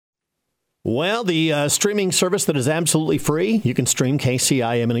Well, the streaming service that is absolutely free, you can stream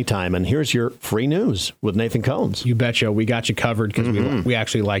KCIM anytime. And here's your free news with Nathan Cones. You betcha. We got you covered because we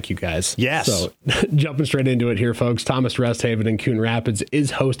actually like you guys. Yes. So jumping straight into it here, folks. Thomas Rest Haven in Coon Rapids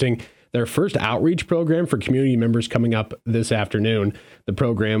is hosting their first outreach program for community members coming up this afternoon. The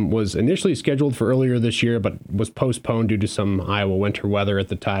program was initially scheduled for earlier this year, but was postponed due to some Iowa winter weather at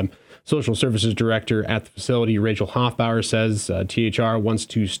the time. Social Services Director at the facility, Rachel Hoffbauer, says THR wants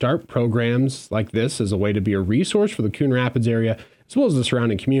to start programs like this as a way to be a resource for the Coon Rapids area, as well as the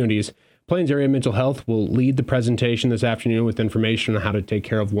surrounding communities. Plains Area Mental Health will lead the presentation this afternoon with information on how to take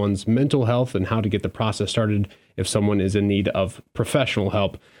care of one's mental health and how to get the process started if someone is in need of professional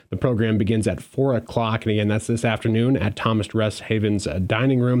help. The program begins at 4 o'clock, and again, that's this afternoon at Thomas Rest Haven's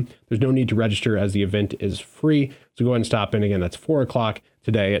dining room. There's no need to register as the event is free, so go ahead and stop in. Again, that's 4 o'clock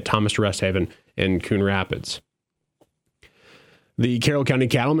today at Thomas Rest Haven in Coon Rapids. The Carroll County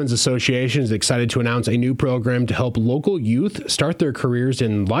Cattlemen's Association is excited to announce a new program to help local youth start their careers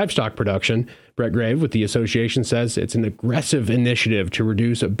in livestock production. Brett Grave with the association says it's an aggressive initiative to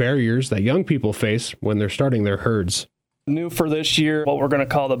reduce barriers that young people face when they're starting their herds. New for this year, what we're going to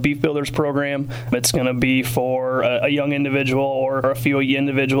call the Beef Builders Program. It's going to be for a young individual or a few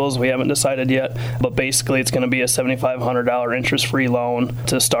individuals. We haven't decided yet, but basically it's going to be a $7,500 interest-free loan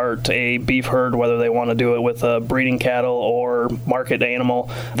to start a beef herd, whether they want to do it with a breeding cattle or market animal.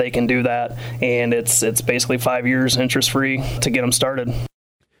 They can do that, and it's basically 5 years interest-free to get them started.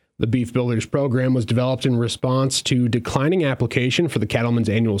 The Beef Builders program was developed in response to declining application for the Cattlemen's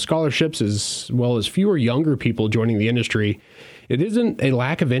annual scholarships, as well as fewer younger people joining the industry. It isn't a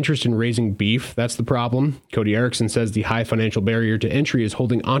lack of interest in raising beef that's the problem. Cody Erickson says the high financial barrier to entry is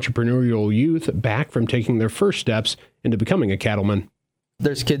holding entrepreneurial youth back from taking their first steps into becoming a cattleman.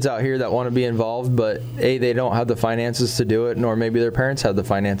 There's kids out here that want to be involved, but A, they don't have the finances to do it, nor maybe their parents have the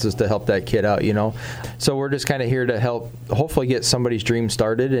finances to help that kid out, So we're just kind of here to help hopefully get somebody's dream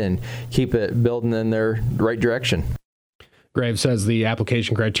started and keep it building in their right direction. Graves says the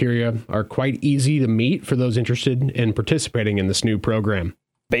application criteria are quite easy to meet for those interested in participating in this new program.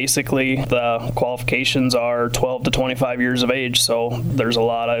 Basically, the qualifications are 12 to 25 years of age, so there's a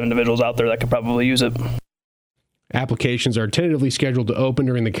lot of individuals out there that could probably use it. Applications are tentatively scheduled to open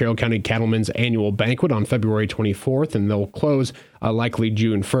during the Carroll County Cattlemen's annual banquet on February 24th, and they'll close likely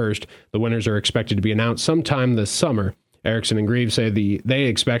June 1st. The winners are expected to be announced sometime this summer. Erickson and Greaves say they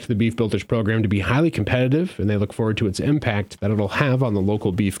expect the Beef Builders program to be highly competitive, and they look forward to its impact that it'll have on the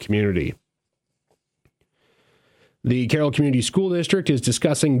local beef community. The Carroll Community School District is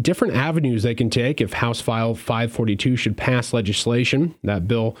discussing different avenues they can take if House File 542 should pass legislation. That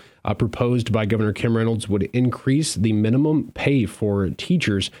bill proposed by Governor Kim Reynolds would increase the minimum pay for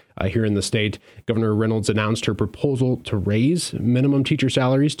teachers here in the state. Governor Reynolds announced her proposal to raise minimum teacher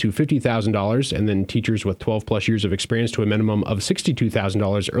salaries to $50,000 and then teachers with 12 plus years of experience to a minimum of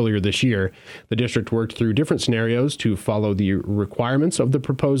 $62,000 earlier this year. The district worked through different scenarios to follow the requirements of the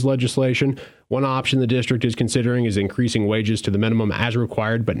proposed legislation. One option the district is considering is increasing wages to the minimum as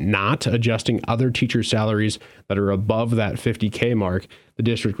required, but not adjusting other teacher salaries that are above that $50K mark. The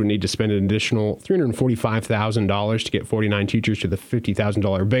district would need to spend an additional $345,000 to get 49 teachers to the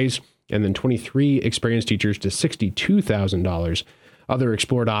 $50,000 base, and then 23 experienced teachers to $62,000. Other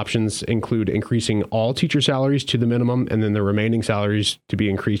explored options include increasing all teacher salaries to the minimum and then the remaining salaries to be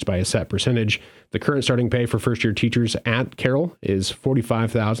increased by a set percentage. The current starting pay for first-year teachers at Carroll is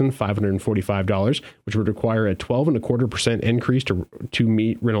 $45,545, which would require a 12.25% increase to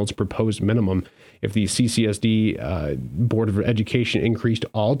meet Reynolds' proposed minimum. If the CCSD Board of Education increased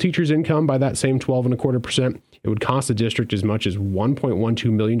all teachers' income by that same 12.25%, it would cost the district as much as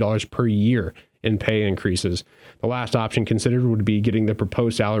 $1.12 million per year in pay increases. The last option considered would be getting the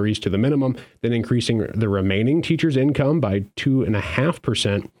proposed salaries to the minimum, then increasing the remaining teachers' income by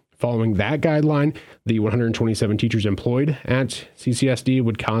 2.5%. Following that guideline, the 127 teachers employed at CCSD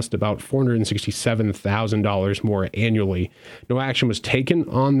would cost about $467,000 more annually. No action was taken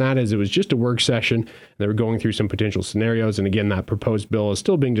on that as it was just a work session. They were going through some potential scenarios, and again, that proposed bill is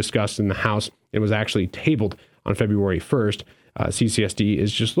still being discussed in the House. It was actually tabled on February 1st. CCSD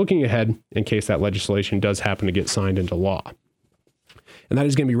is just looking ahead in case that legislation does happen to get signed into law. And that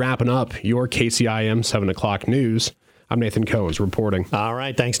is going to be wrapping up your KCIM 7 o'clock news. I'm Nathan Coes reporting. All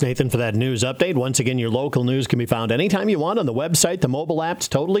right. Thanks, Nathan, for that news update. Once again, your local news can be found anytime you want on the website. The mobile app's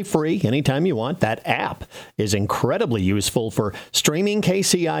totally free anytime you want. That app is incredibly useful for streaming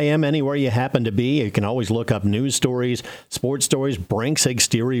KCIM anywhere you happen to be. You can always look up news stories, sports stories, Brinks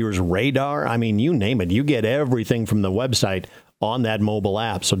Exteriors, radar. I mean, you name it. You get everything from the website on that mobile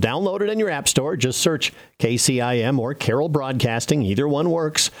app. So download it in your app store. Just search KCIM or Carroll Broadcasting. Either one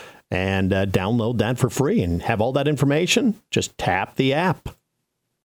works. and download that for free and have all that information. Just tap the app.